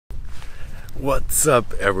What's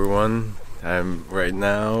up, everyone? I'm right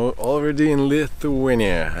now already in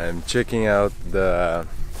Lithuania. I'm checking out the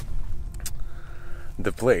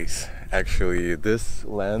place. Actually, this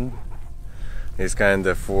land is kind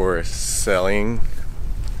of for selling,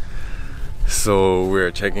 so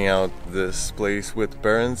we're checking out this place with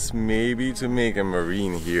parents, maybe to make a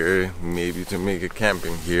marine here, maybe to make a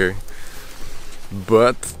camping here,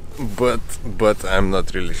 but I'm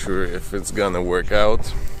not really sure if it's gonna work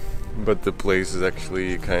out. But the place is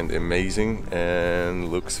actually kind of amazing and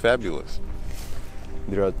looks fabulous.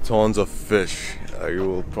 There are tons of fish. You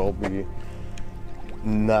will probably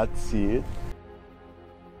not see it.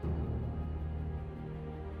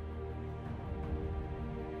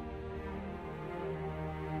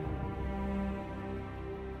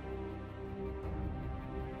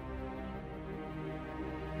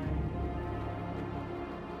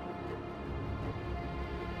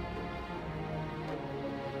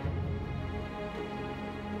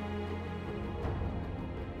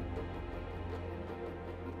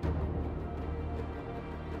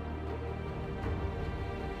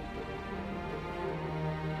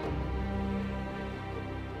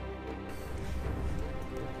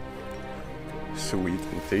 Sweet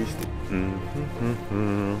and tasty.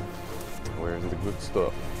 Where's the good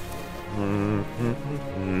stuff?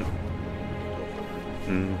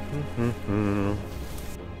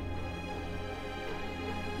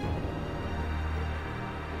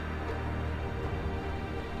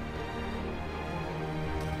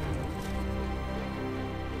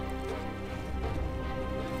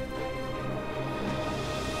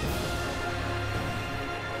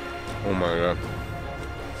 Oh my god.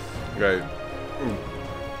 Guys,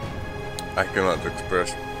 I cannot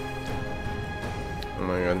express. Oh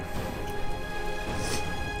my god.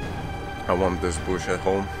 I want this bush at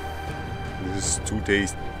home. This is too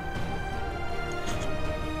tasty.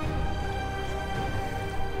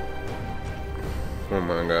 Oh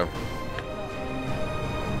my god.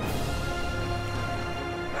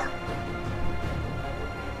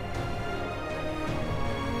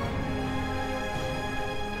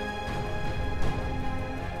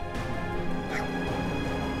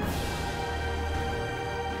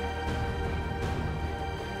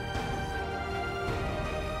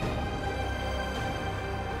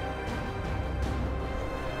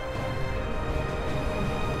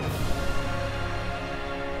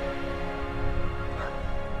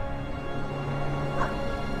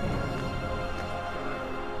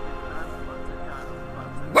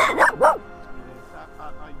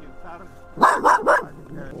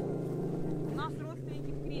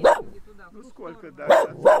 Ну сколько, да,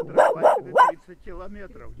 от центра хватит 30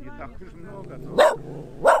 километров, не так уж много, но...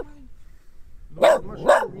 Ну, в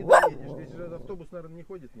машину не доедешь, здесь же автобус, наверное, не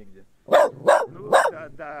ходит нигде. Ну,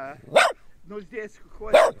 да. Ну, здесь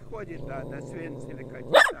ходит, да, до Свенцеля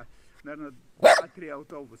какие-то, наверное, 2-3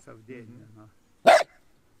 автобуса в день. Но...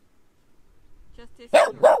 Сейчас здесь...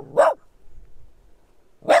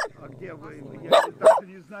 А где вы? Я даже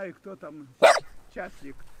не знаю, кто там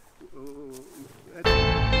частник.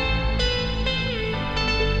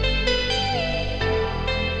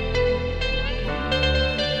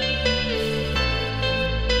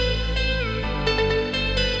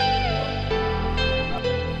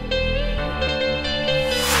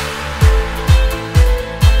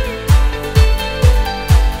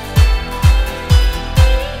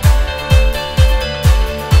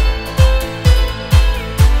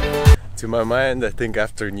 To my mind, I think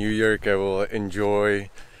after New York I will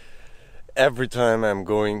enjoy every time I'm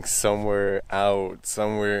going somewhere out,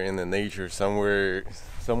 somewhere in the nature, somewhere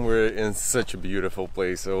in such a beautiful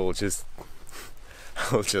place. I'll just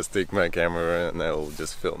take my camera and I'll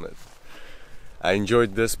just film it. I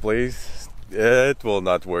enjoyed this place. It will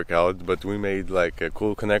not work out, but we made like a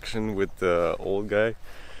cool connection with the old guy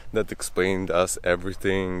that explained us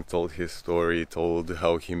everything, told his story, told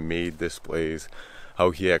how he made this place, how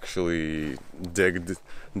he actually digged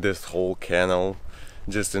this whole canal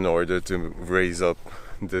just in order to raise up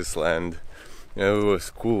this land. It was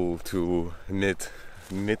cool to meet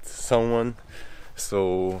someone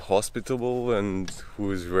so hospitable and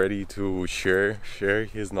who is ready to share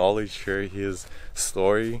his knowledge, share his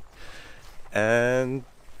story, and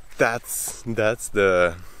that's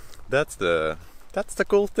the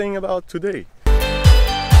cool thing about today.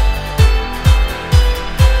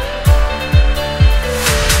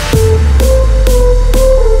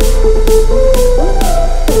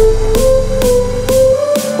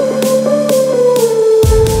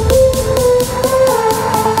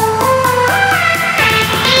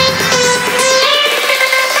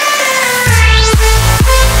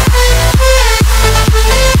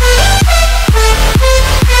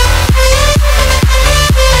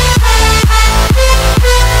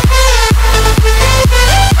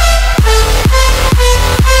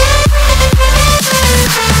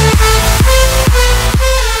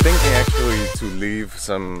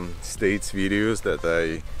 some States videos that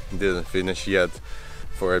I didn't finish yet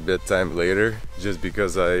for a bit time later, just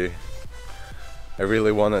because I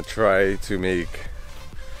really want to try to make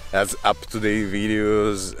as up-to-date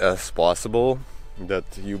videos as possible, that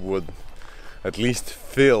you would at least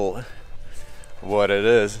feel what it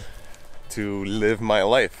is to live my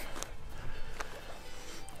life,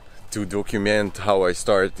 to document how I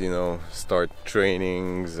start, start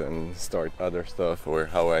trainings and start other stuff, or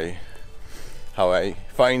how I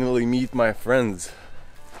finally meet my friends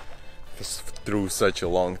through such a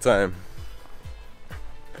long time.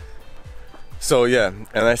 So yeah,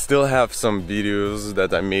 and I still have some videos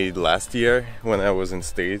that I made last year when I was in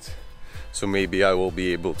States, so maybe I will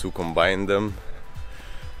be able to combine them.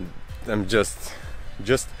 I'm just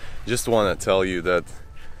want to tell you that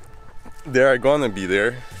they're gonna be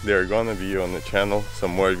on the channel,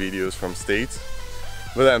 some more videos from States,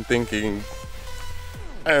 but I'm thinking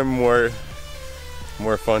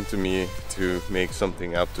more fun to me to make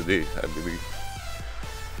something up to date, I believe.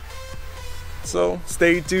 So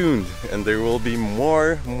stay tuned, and there will be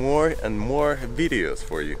more and more videos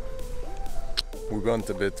for you. We went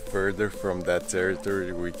a bit further from that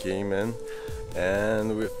territory we came in,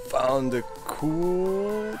 and we found a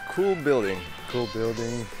cool building.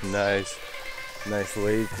 Nice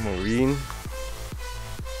lake, marine,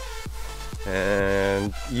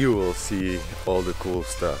 and you will see all the cool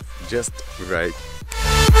stuff just right.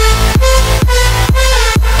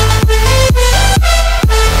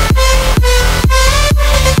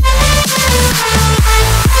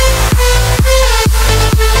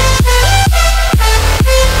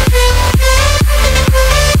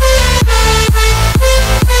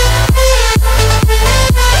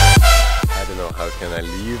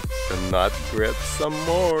 Not grab some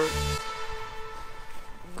more.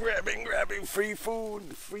 Grabbing free food,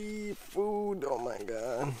 oh my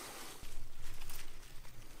god.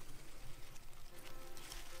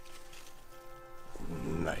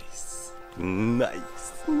 Nice. Nom.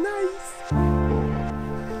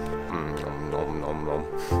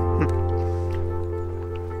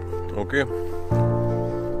 Okay,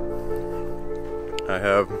 I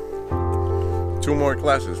have 2 more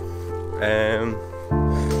classes and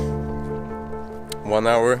 1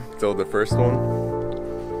 hour till the first one.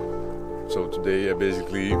 So today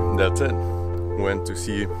that's it. Went to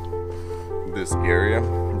see this area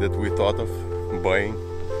that we thought of buying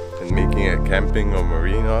and making a camping or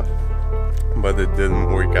marine off, but it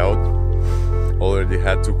didn't work out. Already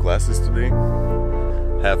had 2 classes today,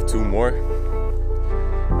 have 2 more,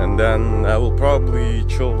 and then I will probably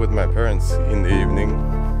chill with my parents in the evening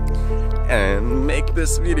and make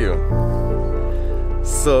this video.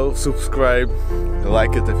 So subscribe,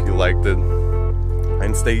 like it if you liked it,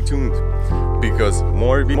 and stay tuned, because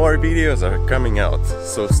more videos are coming out.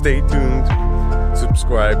 So stay tuned,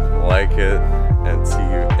 subscribe, like it, and see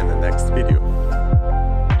you in the next video.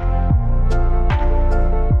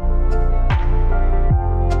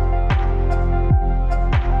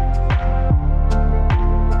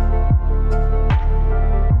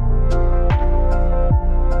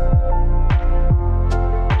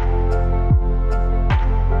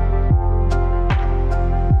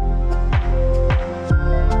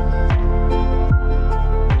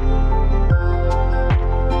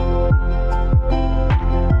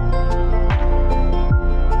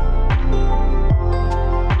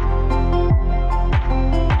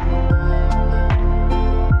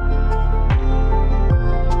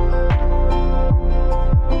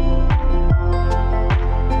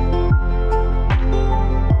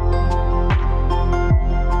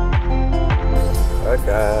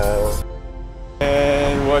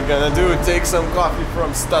 And we're gonna take some coffee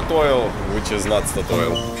from Statoil, which is not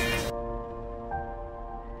Statoil.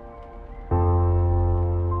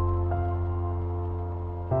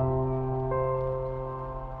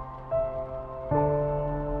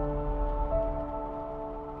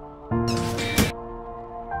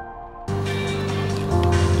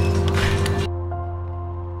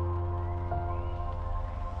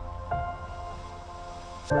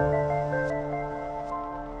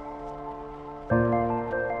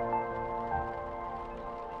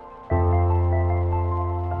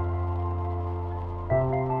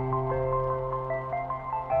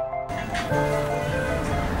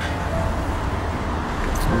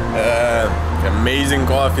 Amazing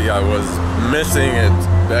coffee. I was missing it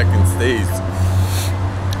back in States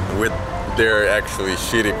with their actually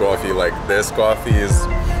shitty coffee. Like, this coffee is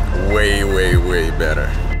way better.